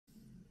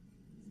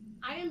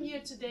I am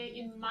here today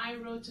in my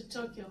road to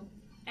Tokyo,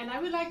 and I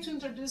would like to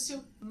introduce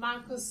you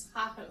Markus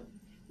Hachel.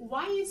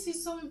 Why is he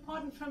so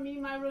important for me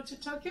in my road to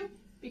Tokyo?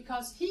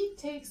 Because he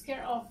takes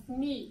care of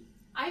me.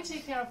 I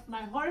take care of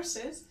my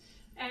horses,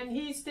 and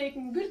he's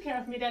taking good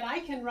care of me that I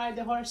can ride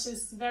the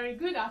horses very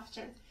good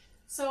after.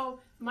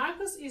 So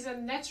Markus is a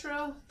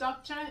natural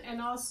doctor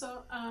and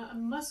also a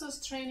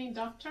muscles training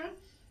doctor.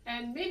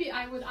 And maybe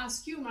I would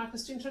ask you,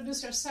 Markus, to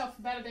introduce yourself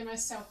better than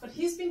myself. But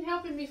he's been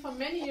helping me for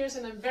many years,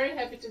 and I'm very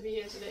happy to be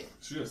here today.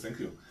 Sure, thank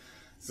you.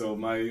 So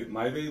my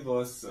way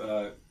was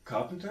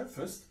carpenter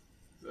first.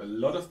 A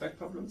lot of back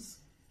problems,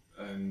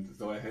 and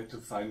so I had to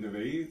find a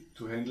way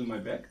to handle my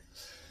back.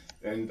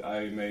 And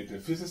I made a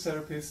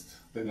physiotherapist.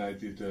 Then I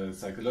did a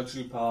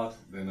psychological part.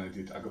 Then I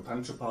did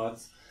acupuncture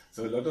parts.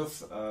 So a lot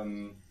of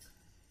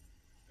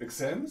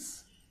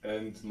exams.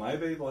 And my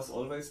way was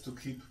always to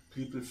keep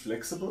people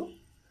flexible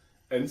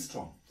and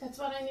strong. That's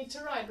what I need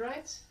to ride,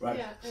 right? Right.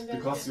 Yeah, and then,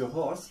 because your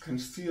horse can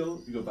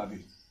feel your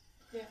body.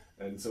 Yeah.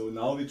 And so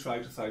now we try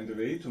to find a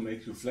way to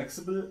make you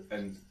flexible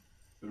and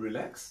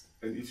relaxed.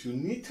 And if you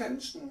need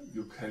tension,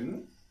 you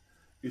can.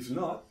 If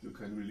not, you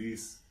can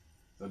release.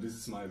 So this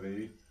is my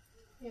way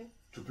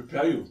to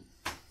prepare you.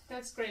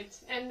 That's great.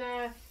 And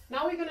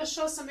now we're going to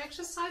show some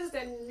exercises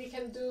that we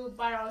can do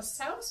by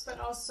ourselves, but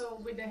also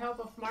with the help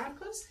of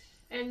Markus.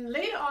 And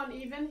later on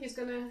even, he's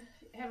going to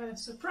have a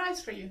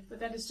surprise for you, but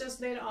that is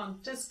just later on.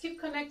 Just keep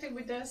connected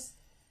with us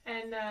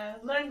and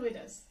learn with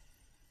us.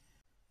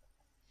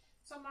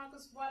 So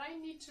Markus, what I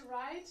need to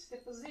ride,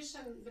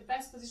 the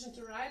best position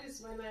to ride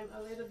is when I'm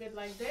a little bit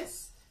like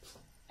this,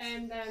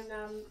 and then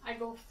I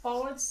go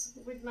forwards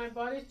with my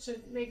body to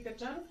make the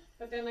jump,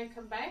 but then I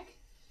come back.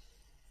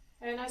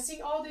 And I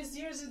think all these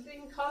years it's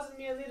been causing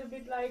me a little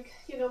bit like,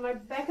 you know, my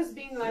back is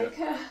being like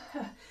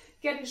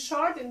getting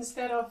short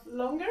instead of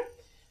longer.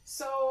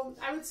 So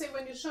I would say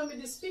when you show me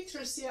these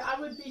pictures here, I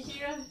would be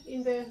here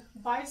in the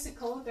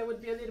bicycle. That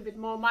would be a little bit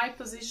more my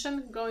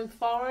position, going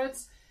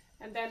forwards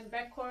and then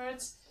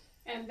backwards,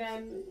 and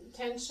then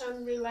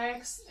tension,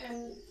 relax,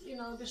 and you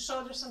know the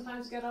shoulders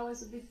sometimes get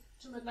always a bit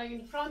too much like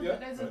in front, but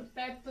that's a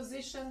bad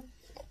position.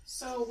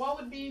 So what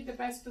would be the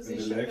best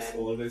position? And the legs then?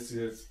 always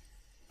yes.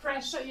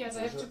 Pressure, yes,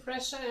 I have to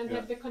pressure and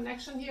have the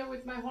connection here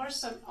with my horse.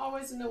 So I'm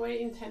always in a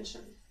way in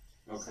tension.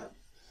 Okay.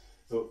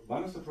 So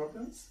one of the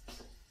problems,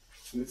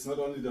 and it's not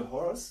only the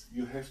horse,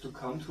 you have to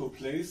come to a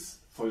place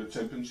for your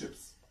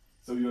championships.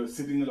 So you're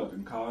sitting a lot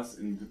in cars,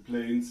 in the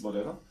planes,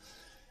 whatever.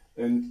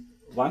 And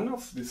one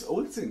of these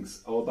old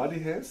things our body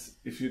has,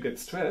 if you get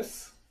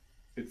stress,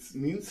 it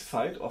means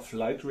fight or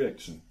flight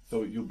reaction.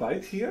 So you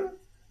bite here,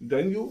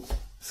 then you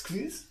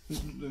squeeze,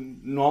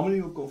 normally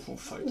you go for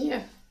fight.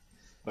 Yeah.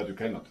 But you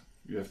cannot.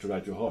 You have to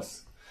ride your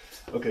horse.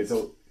 Okay,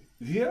 so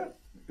here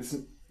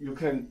you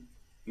can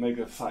make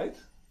a fight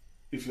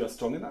if you are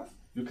strong enough.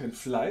 You can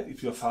fly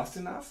if you're fast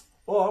enough,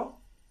 or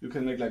you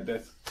can make like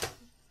that.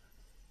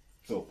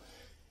 So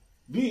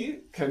we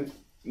can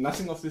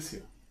nothing of this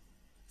here.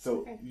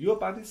 So your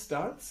body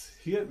starts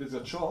here with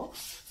your jaw,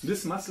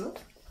 this muscle,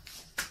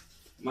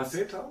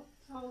 masseter.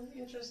 Oh,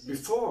 interesting.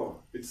 Before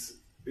it's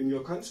in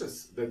your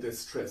conscious that there's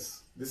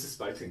stress. This is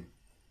biting.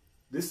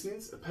 This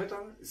means a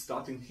pattern is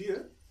starting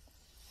here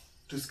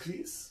to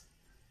squeeze.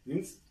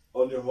 Means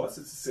on your horse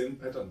it's the same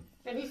pattern.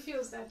 And he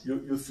feels that.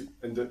 You feel,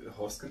 and the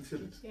horse can feel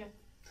it. Yeah.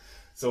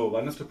 So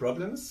one of the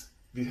problems,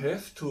 we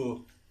have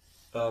to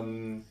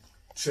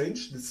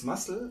change this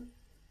muscle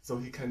so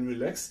he can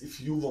relax if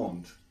you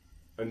want,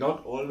 and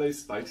not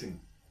always biting.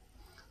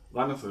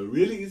 One of a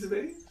really easy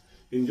way,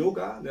 in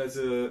yoga there's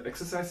an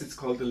exercise, it's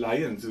called the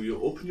lion. So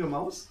you open your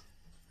mouth,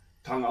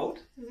 tongue out,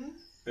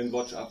 and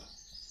watch up.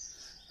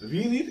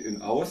 We need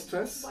in our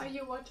stress. Why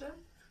you watch up?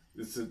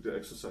 It's the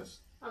exercise.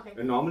 Okay.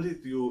 And normally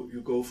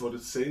you go for the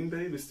same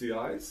way with the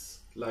eyes,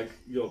 like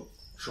your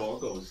jaw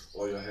goes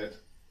or your head.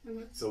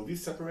 So we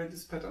separate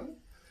this pattern.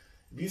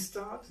 We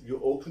start,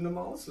 you open the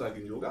mouth like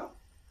in yoga,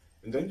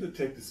 and then you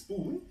take the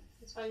spoon.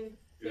 That's why you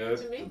give it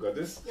to me. You got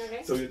this.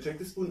 Okay. So you take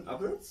the spoon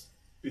upwards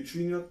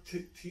between your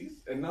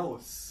teeth, and now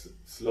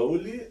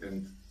slowly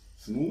and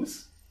smooth,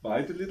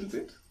 bite a little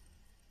bit.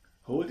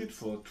 Hold it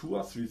for 2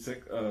 or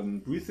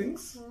 3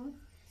 breathings.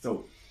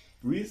 So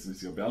breathe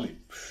with your belly.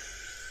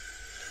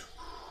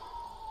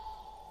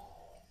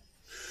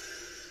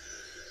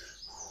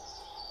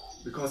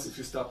 Because if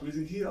you start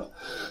breathing here,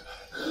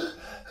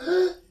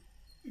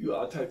 you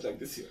are tight like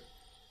this here.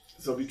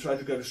 So we try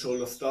to get the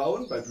shoulders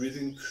down by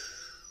breathing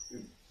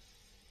in.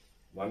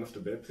 One of the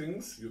bad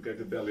things, you get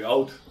the belly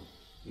out.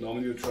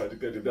 Normally you try to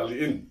get the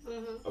belly in.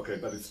 Okay,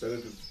 but it's better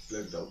to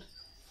let it out.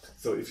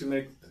 So if you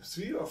make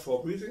 3 or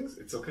 4 breathings,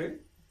 it's okay,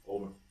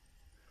 over.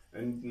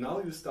 And now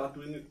you start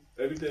doing it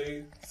every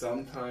day,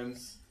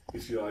 sometimes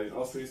if you are in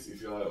office, if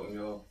you are on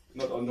your,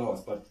 not on the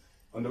horse, but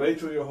on the way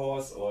to your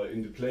horse or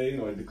in the plane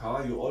or in the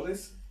car, you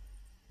always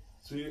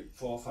 3,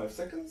 4, 5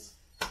 seconds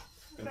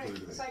and put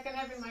it away. So I can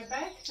have it in my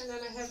bag and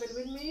then I have it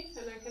with me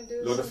and I can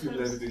do it. A lot of people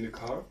have it in the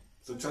car,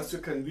 so just you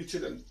can reach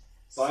it and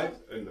bite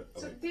and away.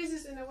 So this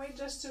is in a way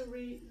just to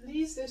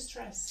release the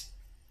stress.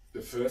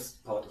 the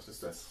first part of the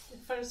stress. The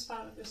first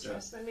part of the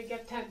stress, when we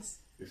get tense.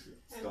 If you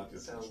start and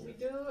your so tension. we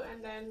do,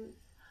 and then...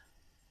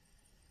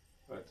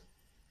 Right.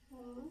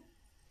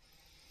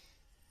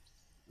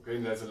 Okay,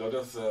 and there's a lot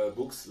of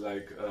books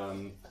like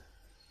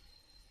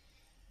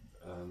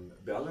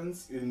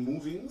Balance in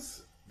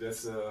Movings.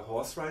 There's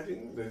horse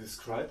riding. They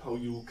describe how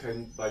you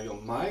can, by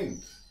your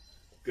mind,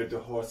 get the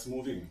horse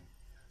moving.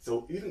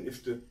 So even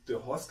if the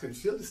horse can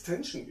feel this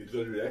tension, it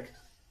will react.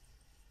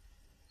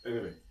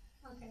 Anyway,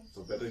 okay.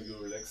 So better you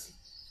relax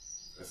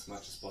as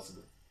much as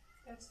possible.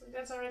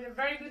 That's already a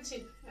very good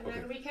tip. And Okay.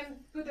 then we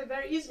can put it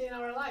very easily in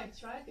our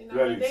lives, right? In Very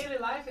our easy. daily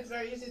life, it's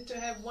very easy to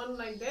have one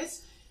like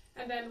this.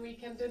 And then we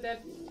can do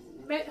that.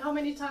 How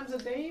many times a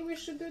day we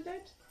should do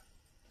that?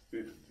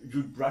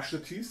 You brush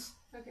your teeth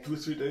Okay.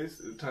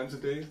 2-3 times a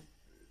day,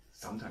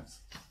 sometimes.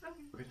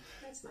 Okay. Okay.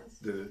 That's nice.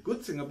 The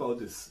good thing about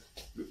this,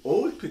 the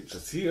old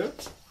pictures here,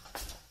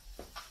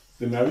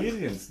 the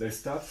meridians, they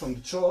start from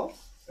the jaw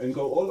and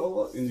go all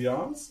over in the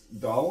arms,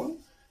 down.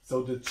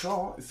 So the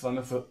jaw is one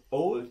of the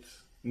old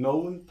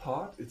known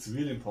part. It's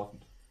really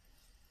important.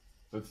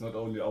 So it's not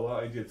only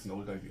our idea, it's an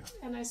old idea.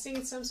 And I think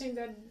it's something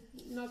that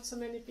not so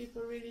many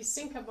people really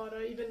think about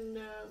or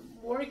even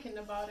working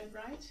about it,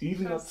 right?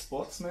 Even not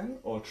sportsmen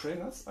or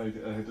trainers. I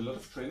had a lot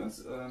of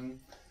trainers.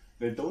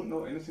 They don't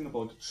know anything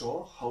about the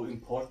jaw, how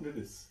important it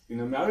is. In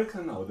America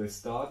now, they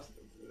start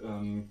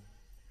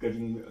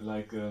getting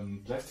like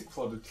plastic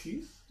for the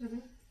teeth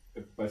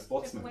by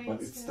sportsmen, The but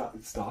plates,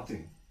 it's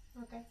starting.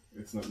 Okay.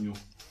 It's not new.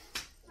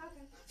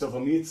 Okay. So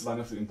for me, it's one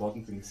of the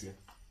important things here.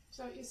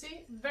 So you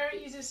see,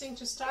 very easy thing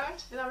to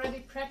start and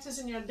already practice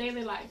in your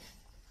daily life.